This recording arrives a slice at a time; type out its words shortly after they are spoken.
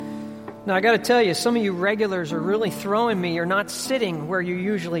Now, I got to tell you, some of you regulars are really throwing me. You're not sitting where you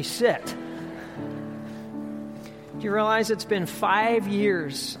usually sit. Do you realize it's been 5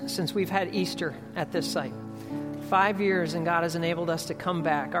 years since we've had Easter at this site? 5 years, and God has enabled us to come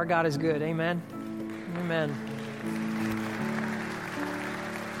back. Our God is good. Amen? Amen.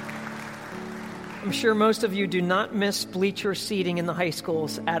 I'm sure most of you do not miss bleacher seating in the high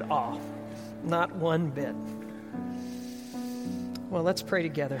schools at all. Not one bit. Well, let's pray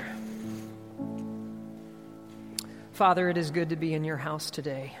together. Father, it is good to be in your house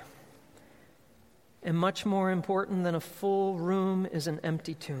today. And much more important than a full room is an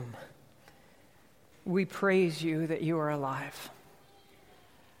empty tomb. We praise you that you are alive.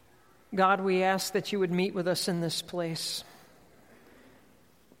 God, we ask that you would meet with us in this place.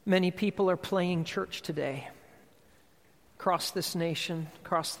 Many people are playing church today, across this nation,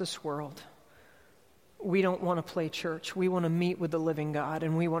 across this world. We don't want to play church. We want to meet with the living God,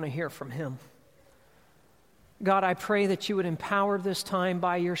 and we want to hear from him. God, I pray that you would empower this time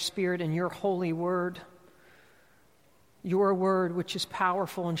by your Spirit and your holy word. Your word, which is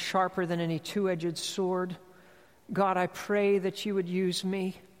powerful and sharper than any two-edged sword. God, I pray that you would use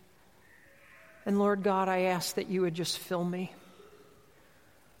me. And Lord God, I ask that you would just fill me.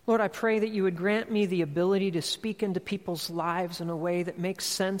 Lord, I pray that you would grant me the ability to speak into people's lives in a way that makes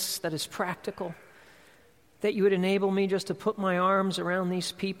sense, that is practical. That you would enable me just to put my arms around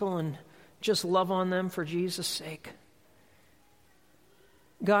these people and just love on them for Jesus' sake.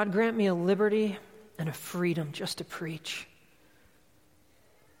 God, grant me a liberty and a freedom just to preach.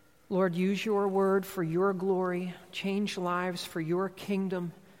 Lord, use your word for your glory. Change lives for your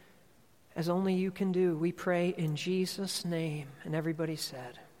kingdom as only you can do. We pray in Jesus' name. And everybody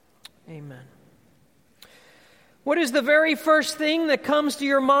said, amen. What is the very first thing that comes to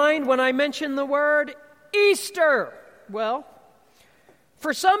your mind when I mention the word Easter? Well,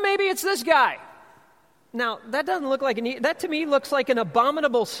 for some, maybe it's this guy. Now, that doesn't look like that to me looks like an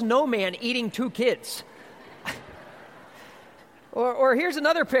abominable snowman eating 2 kids. or here's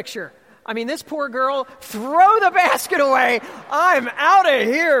another picture. I mean, this poor girl, throw the basket away. I'm out of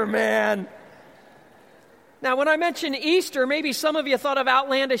here, man. Now, when I mention Easter, maybe some of you thought of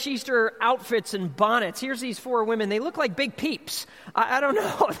outlandish Easter outfits and bonnets. Here's these 4 women. They look like big peeps. I don't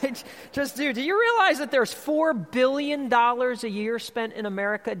know. They just do. Do you realize that there's $4 billion a year spent in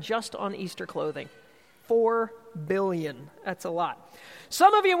America just on Easter clothing? $4 billion. That's a lot.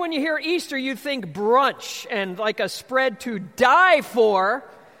 Some of you, when you hear Easter, you think brunch and like a spread to die for.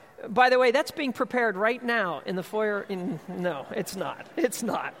 By the way, that's being prepared right now in the foyer. No, it's not. It's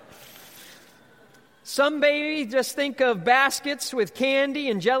not. Some maybe just think of baskets with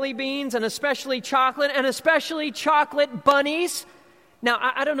candy and jelly beans and especially chocolate bunnies. Now,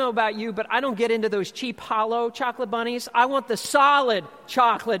 I don't know about you, but I don't get into those cheap hollow chocolate bunnies. I want the solid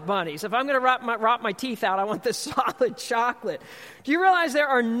chocolate bunnies. If I'm going to rot my teeth out, I want the solid chocolate. Do you realize there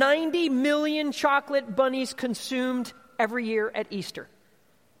are 90 million chocolate bunnies consumed every year at Easter?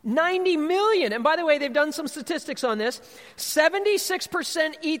 90 million. And by the way, they've done some statistics on this.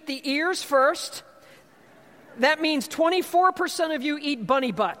 76% eat the ears first. That means 24% of you eat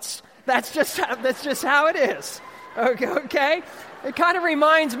bunny butts. That's just how it is. Okay? It kind of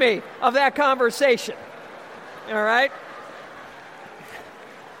reminds me of that conversation. All right?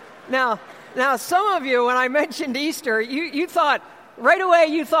 Now, some of you, when I mentioned Easter, you thought, right away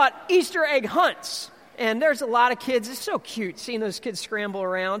you thought Easter egg hunts. And there's a lot of kids. It's so cute seeing those kids scramble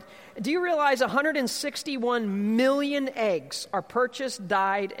around. Do you realize 161 million eggs are purchased,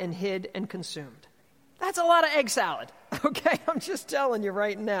 dyed, and hid and consumed? That's a lot of egg salad, okay? I'm just telling you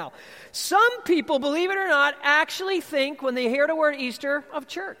right now. Some people, believe it or not, actually think when they hear the word Easter of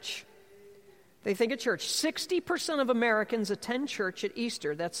church. They think of church. 60% of Americans attend church at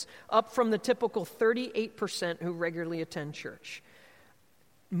Easter. That's up from the typical 38% who regularly attend church.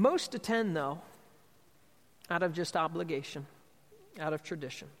 Most attend, though, out of just obligation, out of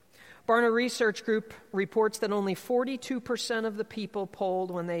tradition. Barna Research Group reports that only 42% of the people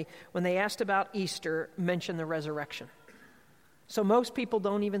polled when they asked about Easter mentioned the resurrection. So most people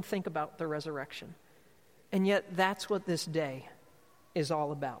don't even think about the resurrection. And yet that's what this day is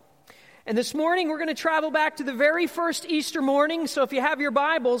all about. And this morning we're going to travel back to the very first Easter morning. So if you have your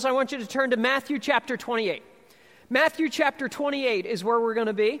Bibles, I want you to turn to Matthew chapter 28. Matthew chapter 28 is where we're going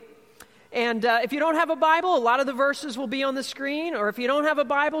to be. And if you don't have a Bible, a lot of the verses will be on the screen. Or if you don't have a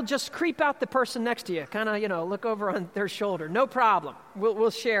Bible, just creep out the person next to you. Kind of, look over on their shoulder. No problem. We'll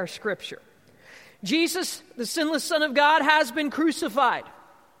share Scripture. Jesus, the sinless Son of God, has been crucified.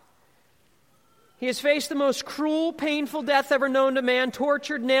 He has faced the most cruel, painful death ever known to man,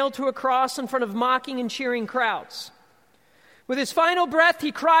 tortured, nailed to a cross in front of mocking and cheering crowds. With his final breath,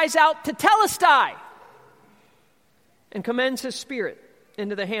 he cries out, "Tetelestai," and commends his spirit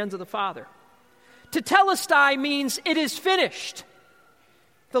into the hands of the Father. Tetelestai means it is finished.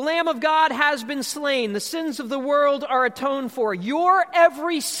 The Lamb of God has been slain. The sins of the world are atoned for. Your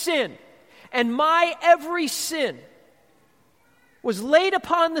every sin and my every sin was laid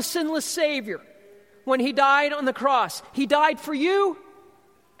upon the sinless Savior when he died on the cross. He died for you,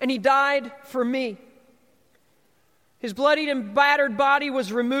 and he died for me. His bloodied and battered body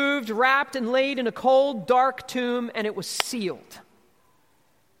was removed, wrapped, and laid in a cold, dark tomb, and it was sealed.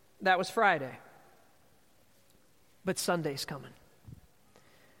 That was Friday. But Sunday's coming.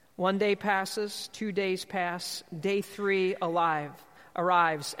 1 day passes, 2 days pass, day 3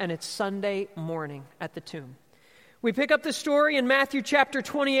 arrives, and it's Sunday morning at the tomb. We pick up the story in Matthew chapter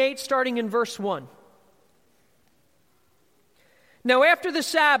 28, starting in verse 1. Now after the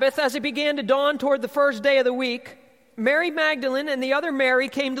Sabbath, as it began to dawn toward the first day of the week, Mary Magdalene and the other Mary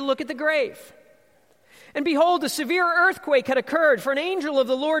came to look at the grave. And behold, a severe earthquake had occurred, for an angel of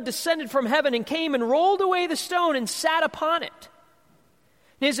the Lord descended from heaven and came and rolled away the stone and sat upon it.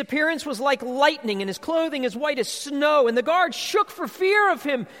 His appearance was like lightning, and his clothing as white as snow, and the guards shook for fear of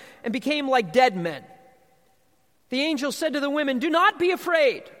him and became like dead men. The angel said to the women, "Do not be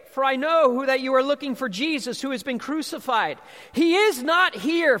afraid, for I know that you are looking for Jesus who has been crucified. He is not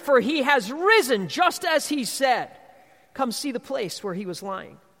here, for he has risen, just as he said. Come see the place where he was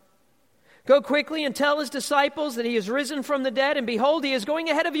lying. Go quickly and tell his disciples that he is risen from the dead, and behold, he is going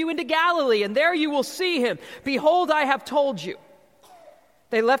ahead of you into Galilee, and there you will see him. Behold, I have told you."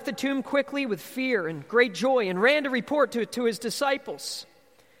 They left the tomb quickly with fear and great joy and ran to report to his disciples.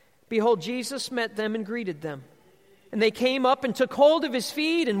 Behold, Jesus met them and greeted them. And they came up and took hold of his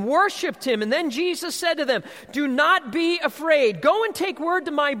feet and worshipped him. And then Jesus said to them, "Do not be afraid. Go and take word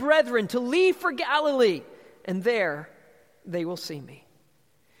to my brethren to leave for Galilee, and there they will see me."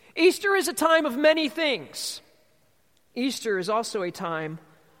 Easter is a time of many things. Easter is also a time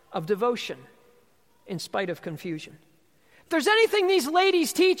of devotion, in spite of confusion. If there's anything these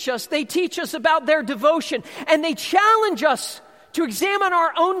ladies teach us, they teach us about their devotion, and they challenge us to examine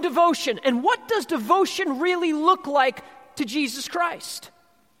our own devotion. And what does devotion really look like to Jesus Christ?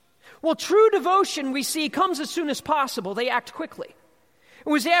 Well, true devotion, we see, comes as soon as possible. They act quickly. It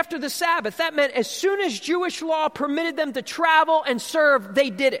was after the Sabbath. That meant as soon as Jewish law permitted them to travel and serve,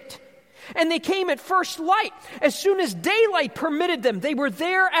 they did it. And they came at first light. As soon as daylight permitted them, they were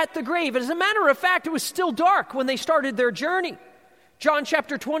there at the grave. As a matter of fact, it was still dark when they started their journey. John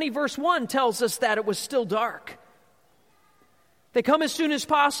chapter 20, verse 1 tells us that it was still dark. They come as soon as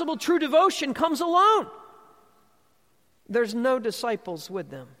possible. True devotion comes alone. There's no disciples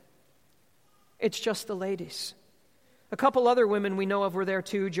with them. It's just the ladies. A couple other women we know of were there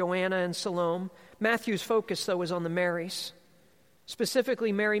too, Joanna and Salome. Matthew's focus, though, is on the Marys,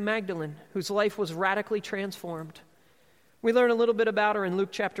 specifically Mary Magdalene, whose life was radically transformed. We learn a little bit about her in Luke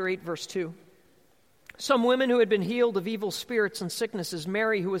chapter 8, verse 2. Some women who had been healed of evil spirits and sicknesses,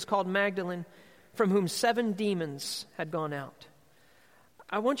 Mary, who was called Magdalene, from whom 7 demons had gone out.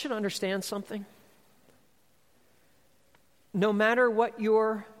 I want you to understand something. No matter what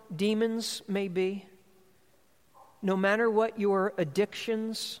your demons may be, no matter what your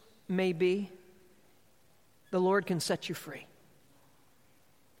addictions may be, the Lord can set you free.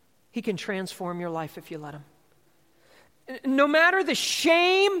 He can transform your life if you let him. No matter the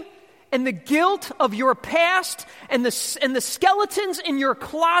shame and the guilt of your past and the skeletons in your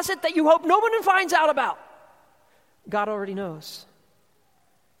closet that you hope no one finds out about, God already knows.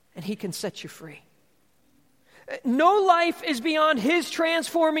 And he can set you free. No life is beyond his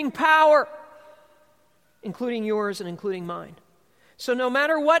transforming power, including yours and including mine. So no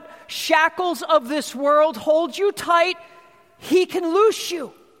matter what shackles of this world hold you tight, he can loose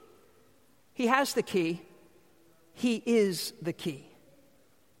you. He has the key. He is the key.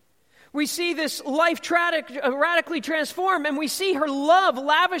 We see this life radically transformed, and we see her love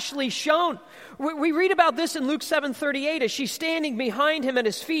lavishly shown. We read about this in Luke 7:38 as she's standing behind him at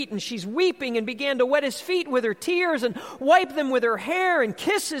his feet, and she's weeping and began to wet his feet with her tears and wipe them with her hair and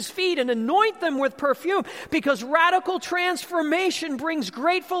kiss his feet and anoint them with perfume, because radical transformation brings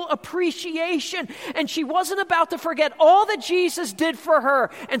grateful appreciation. And she wasn't about to forget all that Jesus did for her.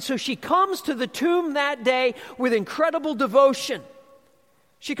 And so she comes to the tomb that day with incredible devotion.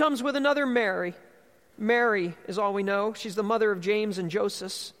 She comes with another Mary. Mary is all we know. She's the mother of James and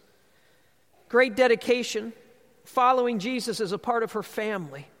Joseph. Great dedication. Following Jesus as a part of her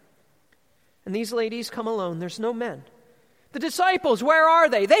family. And these ladies come alone. There's no men. The disciples, where are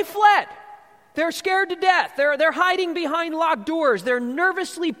they? They fled. They're scared to death. They're hiding behind locked doors. They're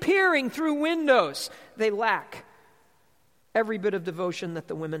nervously peering through windows. They lack every bit of devotion that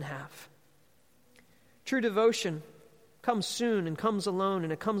the women have. True devotion comes soon and comes alone,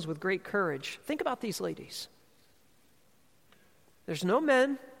 and it comes with great courage. Think about these ladies. There's no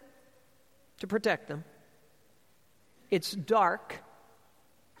men to protect them. It's dark.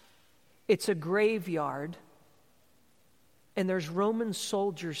 It's a graveyard. And there's Roman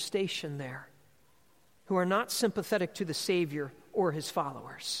soldiers stationed there who are not sympathetic to the Savior or his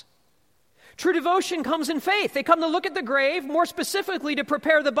followers. True devotion comes in faith. They come to look at the grave, more specifically to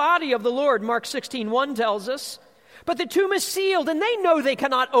prepare the body of the Lord, Mark 16:1 tells us. But the tomb is sealed, and they know they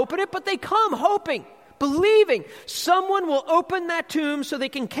cannot open it, but they come hoping, believing someone will open that tomb so they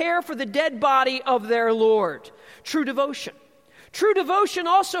can care for the dead body of their Lord. True devotion. True devotion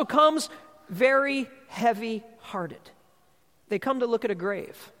also comes very heavy-hearted. They come to look at a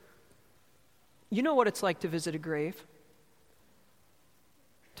grave. You know what it's like to visit a grave?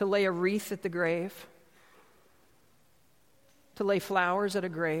 To lay a wreath at the grave, to lay flowers at a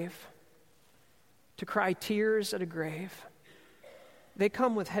grave, to cry tears at a grave. They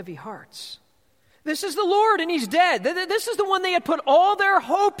come with heavy hearts. This is the Lord, and he's dead. This is the one they had put all their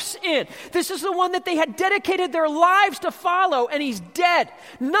hopes in. This is the one that they had dedicated their lives to follow, and he's dead.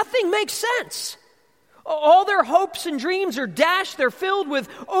 Nothing makes sense. All their hopes and dreams are dashed. They're filled with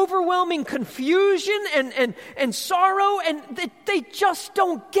overwhelming confusion and sorrow, and they just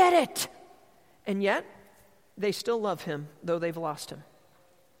don't get it. And yet, they still love him, though they've lost him.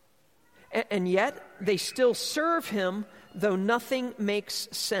 And yet, they still serve him, though nothing makes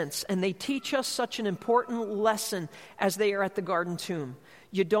sense. And they teach us such an important lesson as they are at the garden tomb.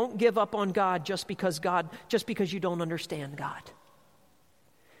 You don't give up on God just because you don't understand God.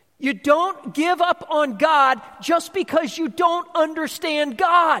 You don't give up on God just because you don't understand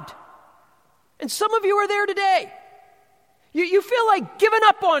God. And some of you are there today. You feel like giving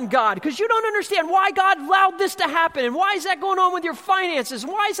up on God because you don't understand why God allowed this to happen, and why is that going on with your finances,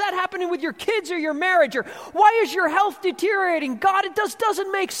 and why is that happening with your kids or your marriage, or why is your health deteriorating? God, it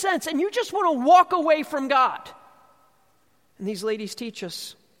doesn't make sense, and you just want to walk away from God. And these ladies teach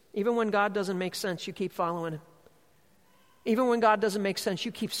us, even when God doesn't make sense, you keep following him. Even when God doesn't make sense,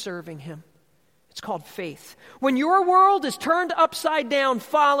 you keep serving him. It's called faith. When your world is turned upside down,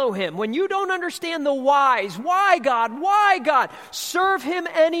 follow him. When you don't understand the whys, why God, serve him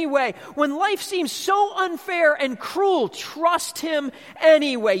anyway. When life seems so unfair and cruel, trust him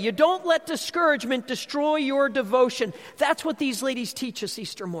anyway. You don't let discouragement destroy your devotion. That's what these ladies teach us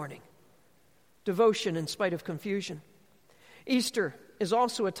Easter morning. Devotion in spite of confusion. Easter is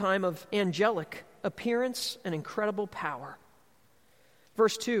also a time of angelic appearance and incredible power.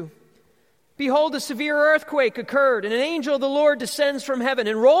 Verse 2. Behold, a severe earthquake occurred, and an angel of the Lord descends from heaven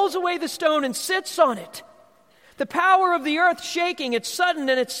and rolls away the stone and sits on it. The power of the earth shaking, it's sudden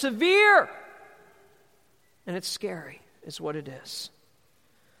and it's severe. And it's scary, is what it is.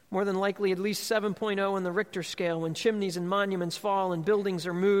 More than likely at least 7.0 on the Richter scale, when chimneys and monuments fall and buildings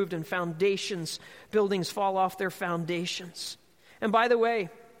are moved and buildings fall off their foundations. And by the way,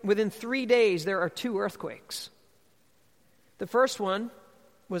 within 3 days there are 2 earthquakes. The first one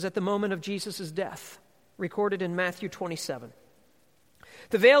was at the moment of Jesus' death, recorded in Matthew 27.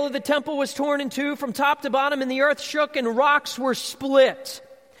 The veil of the temple was torn in two from top to bottom, and the earth shook and rocks were split.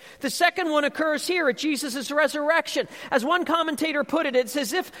 The second one occurs here at Jesus' resurrection. As one commentator put it, it's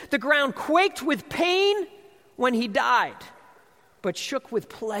as if the ground quaked with pain when he died, but shook with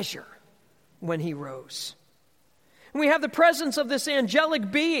pleasure when he rose. We have the presence of this angelic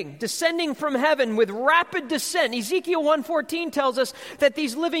being descending from heaven with rapid descent. Ezekiel 1:14 tells us that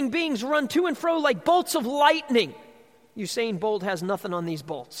these living beings run to and fro like bolts of lightning. Usain Bolt has nothing on these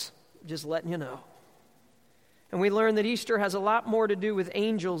bolts, just letting you know. And we learn that Easter has a lot more to do with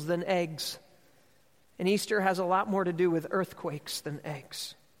angels than eggs. And Easter has a lot more to do with earthquakes than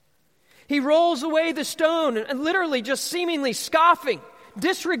eggs. He rolls away the stone, and literally just seemingly scoffing.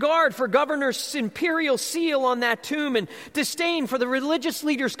 Disregard for governor's imperial seal on that tomb, and disdain for the religious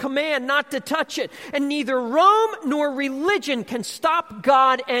leader's command not to touch it. And neither Rome nor religion can stop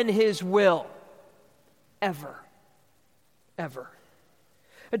God and his will. Ever. Ever.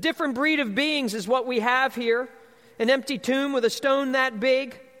 A different breed of beings is what we have here. An empty tomb with a stone that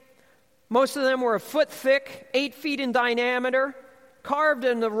big. Most of them were a foot thick, 8 feet in diameter. Carved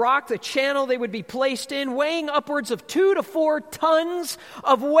in the rock, the channel they would be placed in, weighing upwards of 2 to 4 tons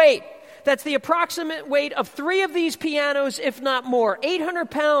of weight. That's the approximate weight of 3 of these pianos, if not more. 800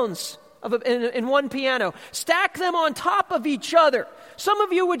 pounds in one piano. Stack them on top of each other. Some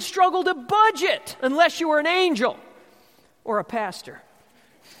of you would struggle to budget unless you were an angel or a pastor,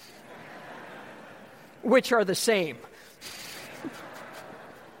 which are the same.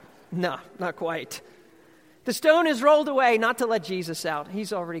 No, not quite. The stone is rolled away not to let Jesus out.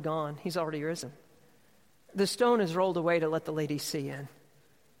 He's already gone. He's already risen. The stone is rolled away to let the ladies see in,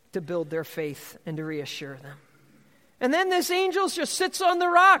 to build their faith and to reassure them. And then this angel just sits on the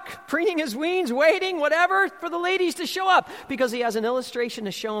rock, preening his wings, waiting, whatever, for the ladies to show up, because he has an illustration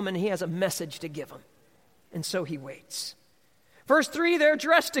to show them and he has a message to give them. And so he waits. Verse 3, they're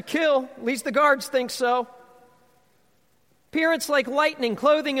dressed to kill. At least the guards think so. Appearance like lightning,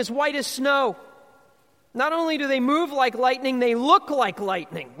 clothing as white as snow. Not only do they move like lightning, they look like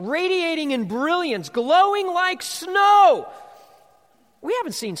lightning, radiating in brilliance, glowing like snow. We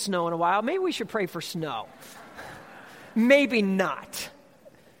haven't seen snow in a while. Maybe we should pray for snow. Maybe not.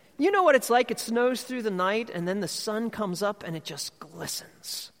 You know what it's like? It snows through the night, and then the sun comes up, and it just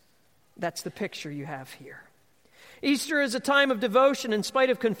glistens. That's the picture you have here. Easter is a time of devotion in spite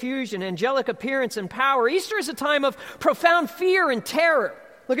of confusion, angelic appearance and power. Easter is a time of profound fear and terror.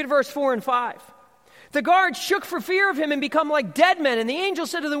 Look at verse 4 and 5. The guards shook for fear of him and become like dead men. And the angel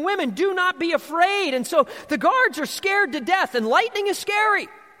said to the women, do not be afraid. And so the guards are scared to death. And lightning is scary,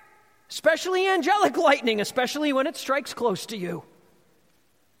 especially angelic lightning, especially when it strikes close to you.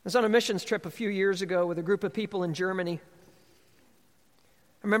 I was on a missions trip a few years ago with a group of people in Germany.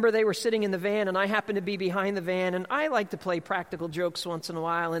 I remember they were sitting in the van, and I happened to be behind the van, and I like to play practical jokes once in a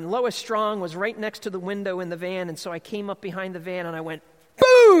while, and Lois Strong was right next to the window in the van, and so I came up behind the van, and I went,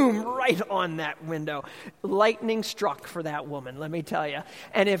 boom, right on that window. Lightning struck for that woman, let me tell you.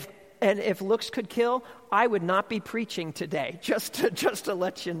 And if looks could kill, I would not be preaching today, just to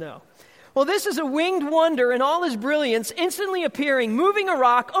let you know. Well, this is a winged wonder in all his brilliance, instantly appearing, moving a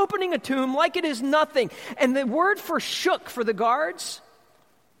rock, opening a tomb like it is nothing. And the word for shook for the guards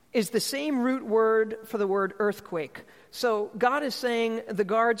is the same root word for the word earthquake. So God is saying the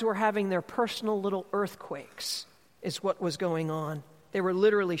guards were having their personal little earthquakes, is what was going on. They were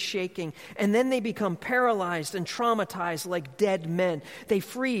literally shaking. And then they become paralyzed and traumatized like dead men. They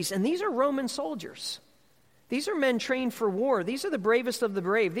freeze. And these are Roman soldiers. These are men trained for war. These are the bravest of the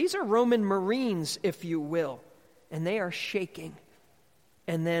brave. These are Roman Marines, if you will. And they are shaking.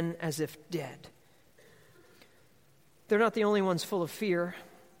 And then as if dead. They're not the only ones full of fear.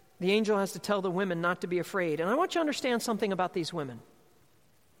 The angel has to tell the women not to be afraid. And I want you to understand something about these women.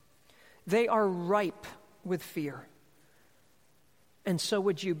 They are ripe with fear. And so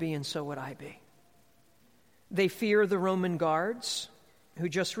would you be, and so would I be. They fear the Roman guards who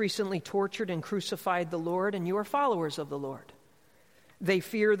just recently tortured and crucified the Lord, and you are followers of the Lord. They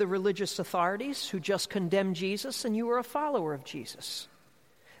fear the religious authorities who just condemned Jesus, and you are a follower of Jesus.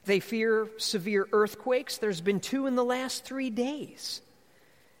 They fear severe earthquakes. There's been 2 in the last 3 days.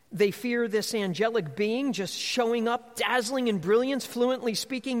 They fear this angelic being just showing up, dazzling in brilliance, fluently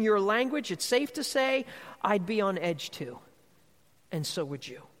speaking your language. It's safe to say I'd be on edge too, and so would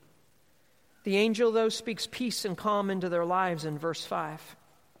you. The angel, though, speaks peace and calm into their lives in verse 5.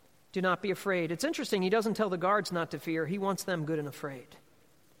 Do not be afraid. It's interesting, he doesn't tell the guards not to fear. He wants them good and afraid.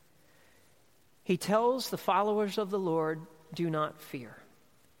 He tells the followers of the Lord, do not fear.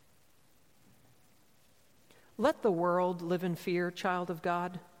 Let the world live in fear, child of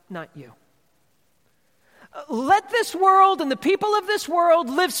God, not you. Let this world and the people of this world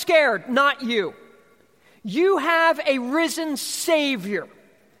live scared, not you. You have a risen Savior.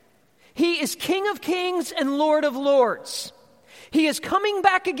 He is King of kings and Lord of lords. He is coming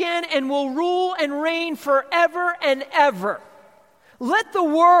back again and will rule and reign forever and ever. Let the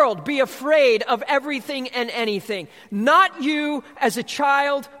world be afraid of everything and anything, not you as a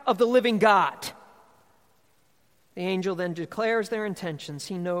child of the living God. The angel then declares their intentions.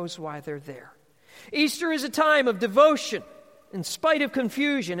 He knows why they're there. Easter is a time of devotion in spite of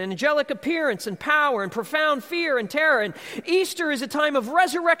confusion, and angelic appearance and power and profound fear and terror. And Easter is a time of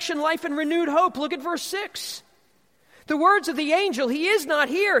resurrection, life, and renewed hope. Look at verse 6. The words of the angel, he is not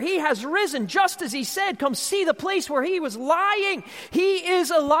here. He has risen, just as he said. Come see the place where he was lying. He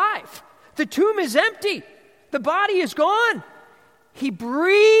is alive. The tomb is empty. The body is gone. He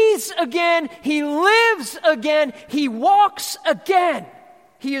breathes again. He lives again. He walks again.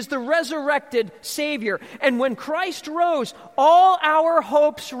 He is the resurrected Savior. And when Christ rose, all our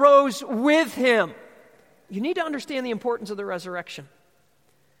hopes rose with him. You need to understand the importance of the resurrection.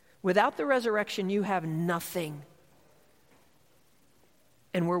 Without the resurrection, you have nothing.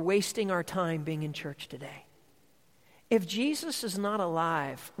 And we're wasting our time being in church today. If Jesus is not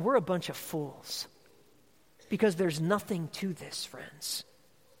alive, we're a bunch of fools. Because there's nothing to this, friends.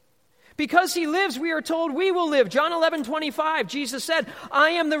 Because he lives, we are told we will live. John 11:25, Jesus said,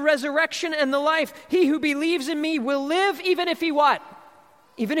 I am the resurrection and the life. He who believes in me will live even if he what?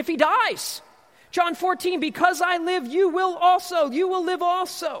 Even if he dies. John 14, because I live, you will live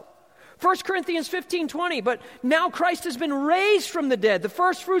also. 1 Corinthians 15:20, but now Christ has been raised from the dead, the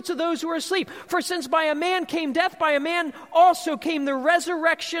first fruits of those who are asleep. For since by a man came death, by a man also came the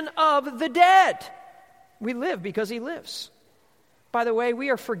resurrection of the dead. We live because he lives. By the way, we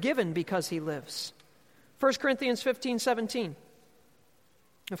are forgiven because he lives. 1 Corinthians 15:17.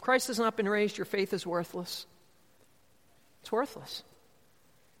 If Christ has not been raised, your faith is worthless. It's worthless.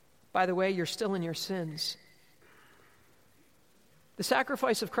 By the way, you're still in your sins. The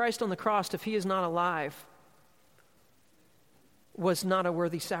sacrifice of Christ on the cross, if he is not alive, was not a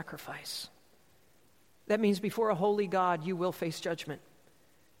worthy sacrifice. That means before a holy God, you will face judgment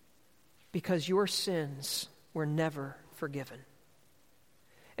because your sins were never forgiven.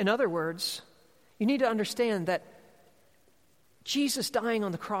 In other words, you need to understand that Jesus dying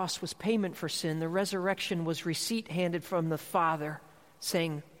on the cross was payment for sin. The resurrection was receipt handed from the Father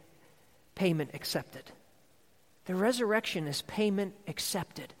saying, payment accepted. The resurrection is payment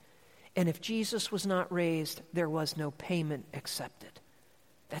accepted. And if Jesus was not raised, there was no payment accepted.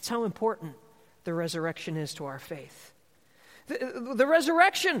 That's how important the resurrection is to our faith. The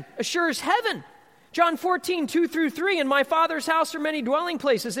resurrection assures heaven. John 14:2-3, in my Father's house are many dwelling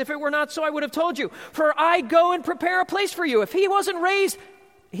places. If it were not so, I would have told you. For I go and prepare a place for you. If he wasn't raised,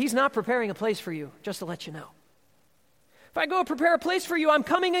 he's not preparing a place for you, just to let you know. If I go and prepare a place for you, I'm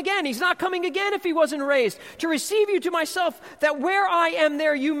coming again. He's not coming again if he wasn't raised. To receive you to myself, that where I am,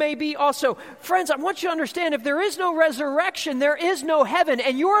 there you may be also. Friends, I want you to understand, if there is no resurrection, there is no heaven.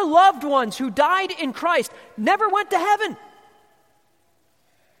 And your loved ones who died in Christ never went to heaven.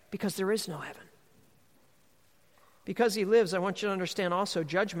 Because there is no heaven. Because he lives, I want you to understand also,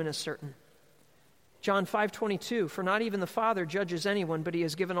 judgment is certain. John 5:22, for not even the Father judges anyone, but he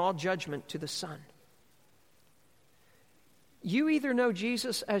has given all judgment to the Son. You either know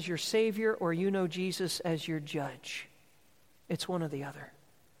Jesus as your Savior or you know Jesus as your judge. It's one or the other.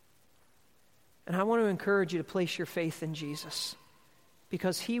 And I want to encourage you to place your faith in Jesus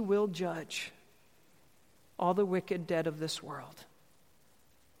because he will judge all the wicked dead of this world.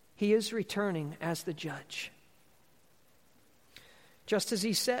 He is returning as the judge. Just as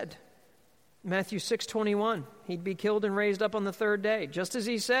he said, Matthew 6:21, he'd be killed and raised up on the third day. Just as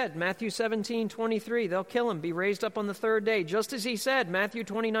he said, Matthew 17:23, they'll kill him, be raised up on the third day. Just as he said, Matthew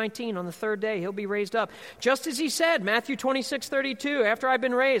 20:19, on the third day, he'll be raised up. Just as he said, Matthew 26:32, after I've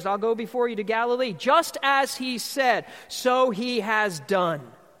been raised, I'll go before you to Galilee. Just as he said, so he has done.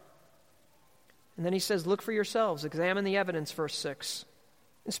 And then he says, look for yourselves, examine the evidence, verse 6.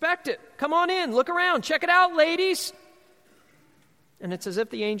 Inspect it. Come on in, look around, check it out, ladies. And it's as if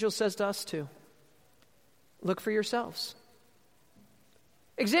the angel says to us too, look for yourselves.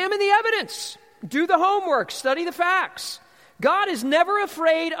 Examine the evidence. Do the homework. Study the facts. God is never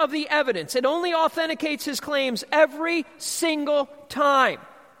afraid of the evidence. It only authenticates his claims every single time.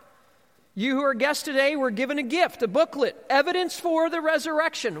 You who are guests today were given a gift, a booklet, evidence for the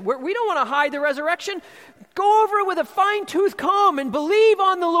resurrection. We don't want to hide the resurrection. Go over it with a fine-tooth comb and believe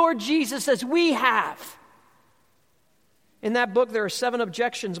on the Lord Jesus as we have. In that book, there are 7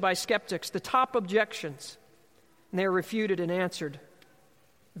 objections by skeptics, the top objections, and they are refuted and answered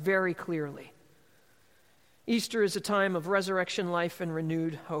very clearly. Easter is a time of resurrection life and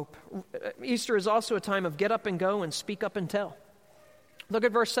renewed hope. Easter is also a time of get up and go and speak up and tell. Look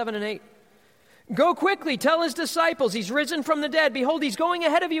at verse 7 and 8. Go quickly, tell his disciples, he's risen from the dead. Behold, he's going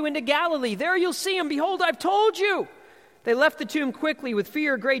ahead of you into Galilee. There you'll see him. Behold, I've told you. They left the tomb quickly with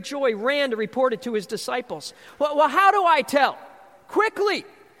fear, great joy, ran to report it to his disciples. Well, how do I tell? Quickly.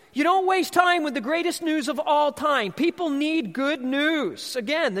 You don't waste time with the greatest news of all time. People need good news.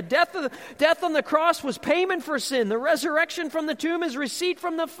 Again, the death on the cross was payment for sin. The resurrection from the tomb is receipt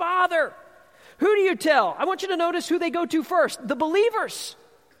from the Father. Who do you tell? I want you to notice who they go to first. The believers.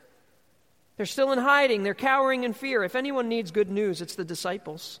 They're still in hiding. They're cowering in fear. If anyone needs good news, it's the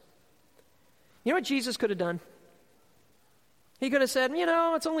disciples. You know what Jesus could have done? He could have said,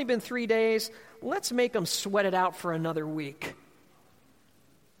 it's only been 3 days. Let's make them sweat it out for another week.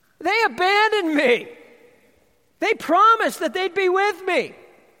 They abandoned me. They promised that they'd be with me.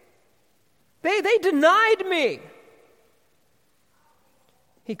 They denied me.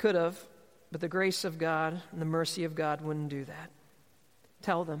 He could have, but the grace of God and the mercy of God wouldn't do that.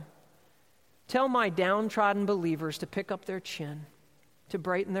 Tell them. Tell my downtrodden believers to pick up their chin, to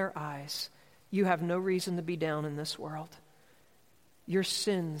brighten their eyes. You have no reason to be down in this world. Your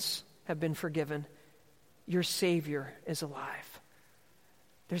sins have been forgiven. Your Savior is alive.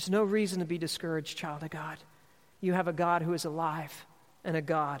 There's no reason to be discouraged, child of God. You have a God who is alive and a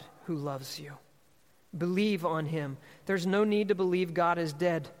God who loves you. Believe on him. There's no need to believe God is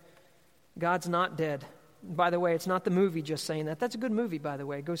dead. God's not dead. By the way, it's not the movie just saying that. That's a good movie, by the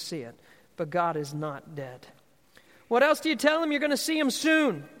way. Go see it. But God is not dead. What else do you tell him? You're going to see him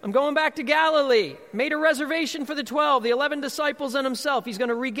soon. I'm going back to Galilee. Made a reservation for the 12, the 11 disciples and himself. He's going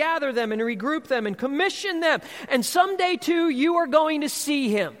to regather them and regroup them and commission them. And someday, too, you are going to see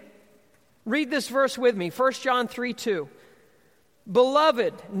him. Read this verse with me, 1 John 3:2.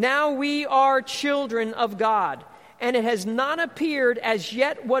 Beloved, now we are children of God, and it has not appeared as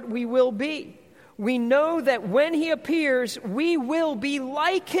yet what we will be. We know that when he appears, we will be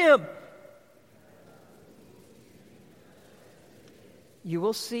like him. You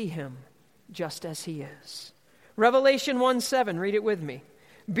will see him just as he is. Revelation 1:7, read it with me.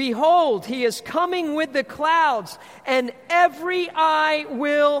 Behold, he is coming with the clouds, and every eye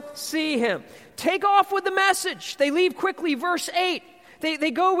will see him. Take off with the message. They leave quickly, verse 8.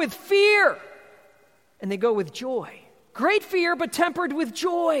 They go with fear, and they go with joy. Great fear, but tempered with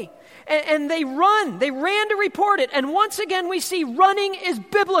joy. And they run. They ran to report it. And once again, we see running is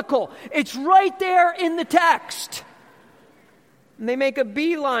biblical. It's right there in the text. And they make a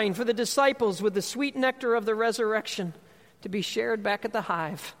beeline for the disciples with the sweet nectar of the resurrection to be shared back at the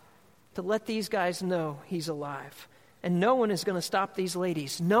hive, to let these guys know he's alive. And no one is going to stop these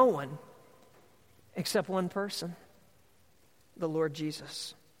ladies. No one, except one person, the Lord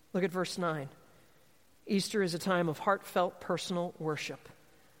Jesus. Look at verse 9. Easter is a time of heartfelt personal worship.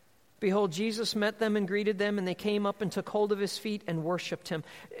 Behold, Jesus met them and greeted them, and they came up and took hold of his feet and worshiped him.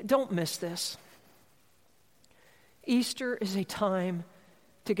 Don't miss this. Easter is a time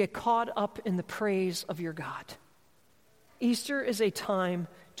to get caught up in the praise of your God. Easter is a time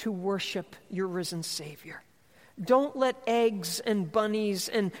to worship your risen Savior. Don't let eggs and bunnies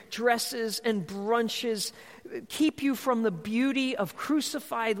and dresses and brunches keep you from the beauty of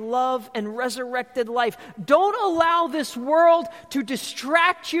crucified love and resurrected life. Don't allow this world to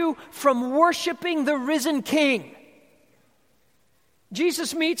distract you from worshiping the risen King.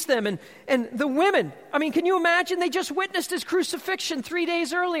 Jesus meets them, and the women, can you imagine? They just witnessed his crucifixion 3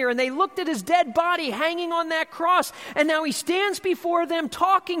 days earlier, and they looked at his dead body hanging on that cross, and now he stands before them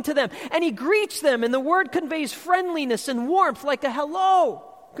talking to them, and he greets them, and the word conveys friendliness and warmth like a hello,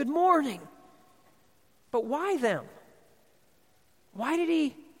 good morning. But why them? Why did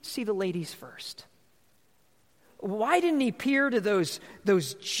he see the ladies first? Why didn't he peer to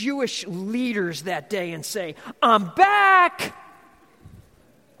those Jewish leaders that day and say, I'm back?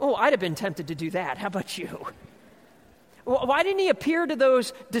 Oh, I'd have been tempted to do that. How about you? Why didn't he appear to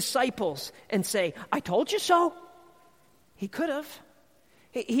those disciples and say, I told you so? He could have.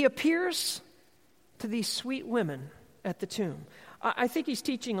 He appears to these sweet women at the tomb. I think he's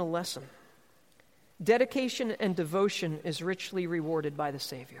teaching a lesson. Dedication and devotion is richly rewarded by the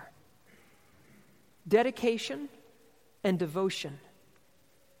Savior. Dedication and devotion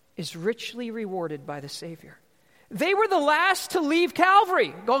is richly rewarded by the Savior. They were the last to leave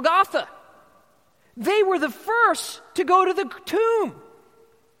Calvary, Golgotha. They were the first to go to the tomb.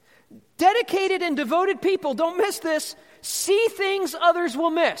 Dedicated and devoted people, don't miss this, see things others will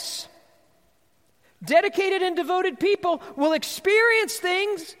miss. Dedicated and devoted people will experience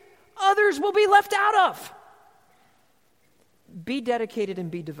things others will be left out of. Be dedicated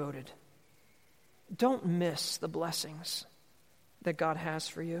and be devoted. Don't miss the blessings that God has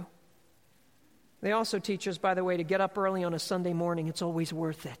for you. They also teach us, by the way, to get up early on a Sunday morning. It's always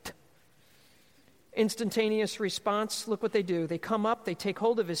worth it. Instantaneous response, look what they do. They come up, they take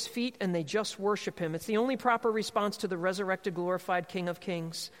hold of his feet, and they just worship him. It's the only proper response to the resurrected, glorified King of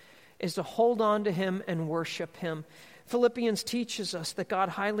Kings, is to hold on to him and worship him. Philippians teaches us that God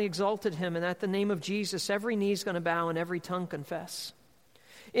highly exalted him, and at the name of Jesus, every knee is going to bow and every tongue confess.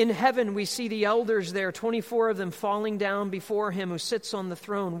 In heaven, we see the elders there, 24 of them falling down before him who sits on the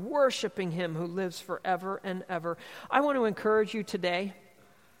throne, worshiping him who lives forever and ever. I want to encourage you today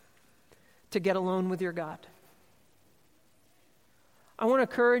to get alone with your God. I want to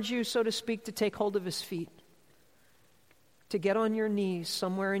encourage you, so to speak, to take hold of his feet, to get on your knees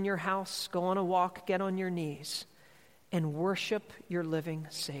somewhere in your house, go on a walk, get on your knees, and worship your living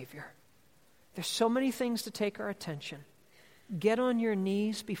Savior. There's so many things to take our attention. Get on your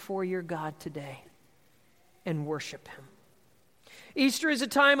knees before your God today and worship him. Easter is a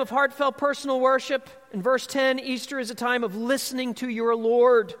time of heartfelt personal worship. In verse 10, Easter is a time of listening to your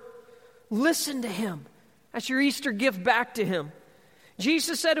Lord. Listen to him. That's your Easter gift back to him.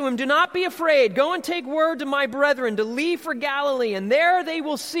 Jesus said to him, do not be afraid. Go and take word to my brethren to leave for Galilee, and there they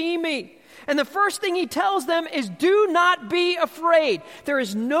will see me. And the first thing he tells them is, do not be afraid. There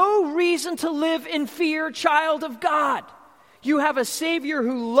is no reason to live in fear, child of God. You have a Savior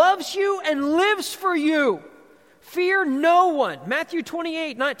who loves you and lives for you. Fear no one. Matthew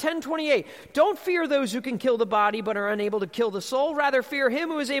 10:28. Don't fear those who can kill the body but are unable to kill the soul. Rather, fear him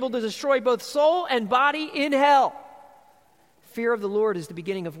who is able to destroy both soul and body in hell. Fear of the Lord is the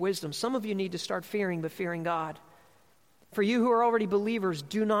beginning of wisdom. Some of you need to start fearing, but fearing God. For you who are already believers,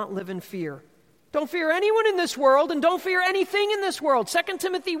 do not live in fear. Don't fear anyone in this world, and don't fear anything in this world. 2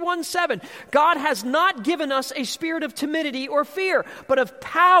 Timothy 1:7. God has not given us a spirit of timidity or fear, but of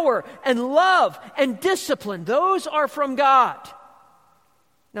power and love and discipline. Those are from God.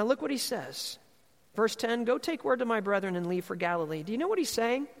 Now look what he says. Verse 10, go take word to my brethren and leave for Galilee. Do you know what he's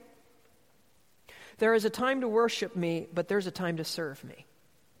saying? There is a time to worship me, but there's a time to serve me.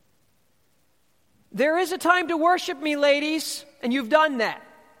 There is a time to worship me, ladies, and you've done that.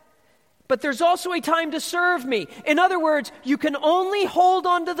 But there's also a time to serve me. In other words, you can only hold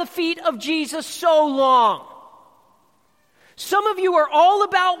on to the feet of Jesus so long. Some of you are all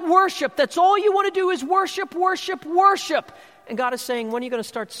about worship. That's all you want to do is worship, worship, worship. And God is saying, when are you going to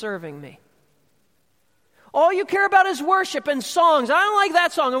start serving me? All you care about is worship and songs. I don't like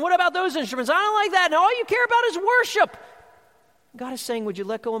that song. And what about those instruments? I don't like that. And all you care about is worship. God is saying, would you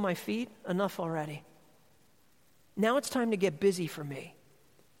let go of my feet? Enough already. Now it's time to get busy for me.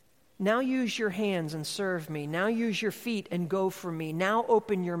 Now use your hands and serve me. Now use your feet and go for me. Now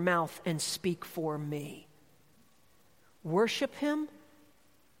open your mouth and speak for me. Worship him,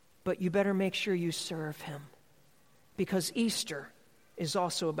 but you better make sure you serve him. Because Easter is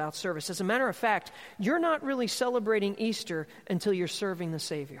also about service. As a matter of fact, you're not really celebrating Easter until you're serving the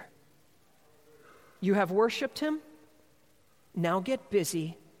Savior. You have worshiped him. Now get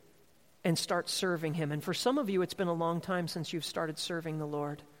busy and start serving him. And for some of you, it's been a long time since you've started serving the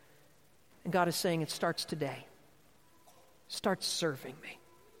Lord. And God is saying it starts today. Start serving me.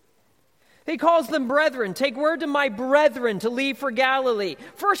 He calls them brethren. Take word to my brethren to leave for Galilee.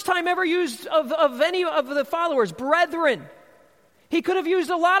 First time ever used of any of the followers, brethren. He could have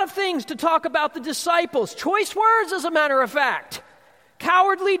used a lot of things to talk about the disciples. Choice words, as a matter of fact.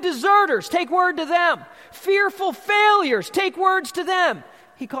 Cowardly deserters, take word to them. Fearful failures, take words to them.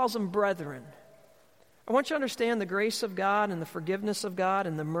 He calls them brethren. I want you to understand the grace of God and the forgiveness of God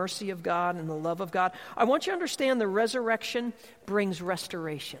and the mercy of God and the love of God. I want you to understand the resurrection brings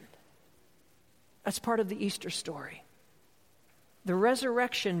restoration. That's part of the Easter story. The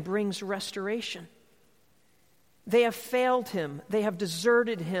resurrection brings restoration. They have failed him. They have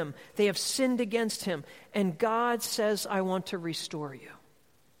deserted him. They have sinned against him. And God says, I want to restore you.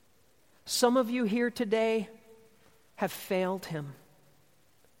 Some of you here today have failed him.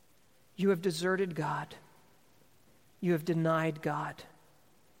 You have deserted God. You have denied God.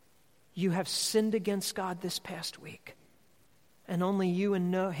 You have sinned against God this past week. And only you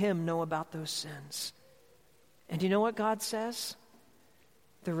and him know about those sins. And you know what God says?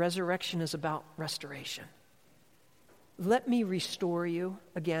 The resurrection is about restoration. Let me restore you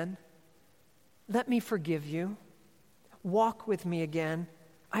again. Let me forgive you. Walk with me again.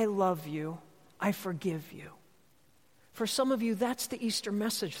 I love you. I forgive you. For some of you, that's the Easter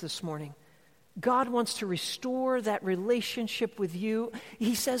message this morning. God wants to restore that relationship with you.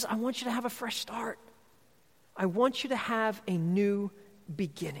 He says, I want you to have a fresh start. I want you to have a new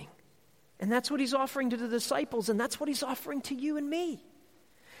beginning. And that's what he's offering to the disciples, and that's what he's offering to you and me.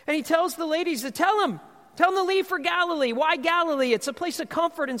 And he tells the ladies to tell them to leave for Galilee. Why Galilee? It's a place of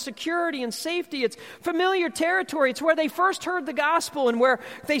comfort and security and safety. It's familiar territory. It's where they first heard the gospel and where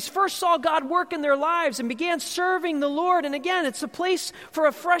they first saw God work in their lives and began serving the Lord. And again, it's a place for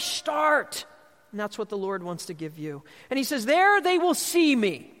a fresh start. And that's what the Lord wants to give you. And he says, there they will see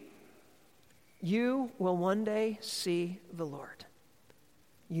me. You will one day see the Lord.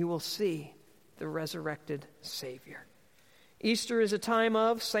 You will see the resurrected Savior. Easter is a time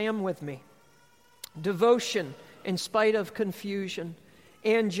of, say them with me, devotion in spite of confusion,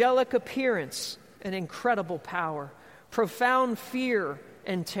 angelic appearance and incredible power, profound fear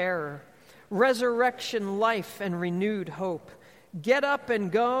and terror, resurrection life and renewed hope, get up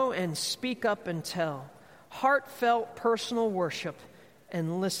and go and speak up and tell, heartfelt personal worship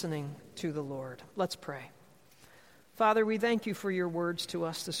and listening to the Lord. Let's pray. Father, we thank you for your words to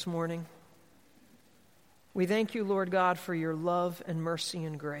us this morning. We thank you, Lord God, for your love and mercy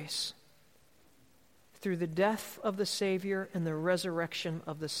and grace through the death of the Savior and the resurrection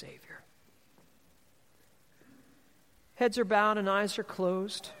of the Savior. Heads are bowed and eyes are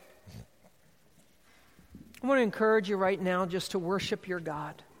closed. I want to encourage you right now just to worship your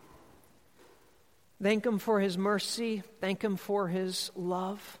God. Thank him for his mercy. Thank him for his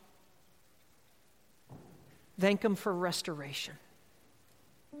love. Thank him for restoration.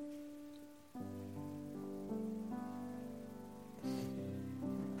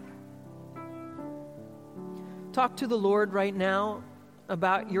 Talk to the Lord right now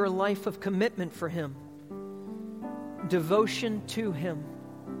about your life of commitment for Him, devotion to Him,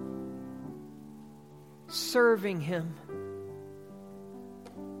 serving Him,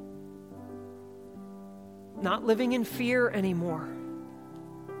 not living in fear anymore.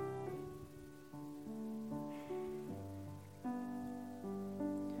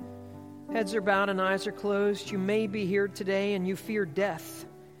 Heads are bowed and eyes are closed. You may be here today and you fear death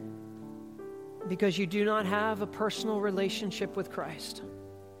because you do not have a personal relationship with Christ.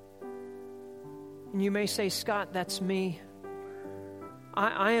 And you may say, Scott, that's me.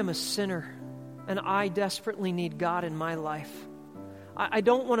 I am a sinner, and I desperately need God in my life. I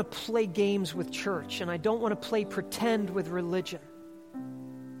don't want to play games with church, and I don't want to play pretend with religion.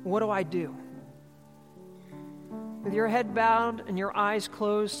 What do I do? With your head bowed and your eyes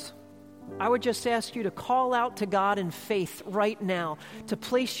closed, I would just ask you to call out to God in faith right now, to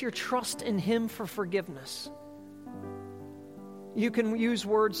place your trust in Him for forgiveness. You can use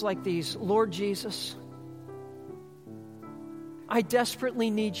words like these: Lord Jesus, I desperately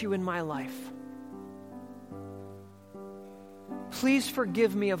need you in my life. Please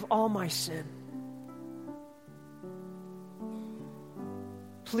forgive me of all my sin.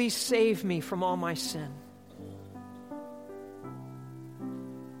 Please save me from all my sin.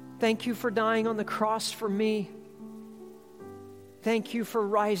 Thank you for dying on the cross for me. Thank you for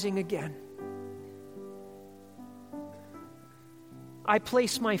rising again. I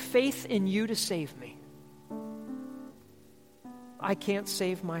place my faith in you to save me. I can't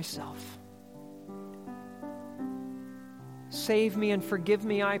save myself. Save me and forgive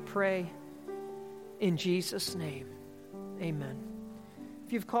me, I pray, in Jesus' name. Amen.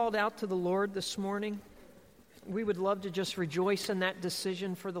 If you've called out to the Lord this morning, we would love to just rejoice in that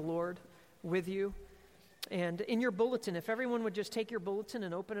decision for the Lord with you. And in your bulletin, if everyone would just take your bulletin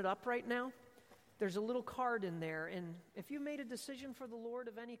and open it up right now, there's a little card in there. And if you made a decision for the Lord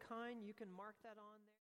of any kind, you can mark that on there.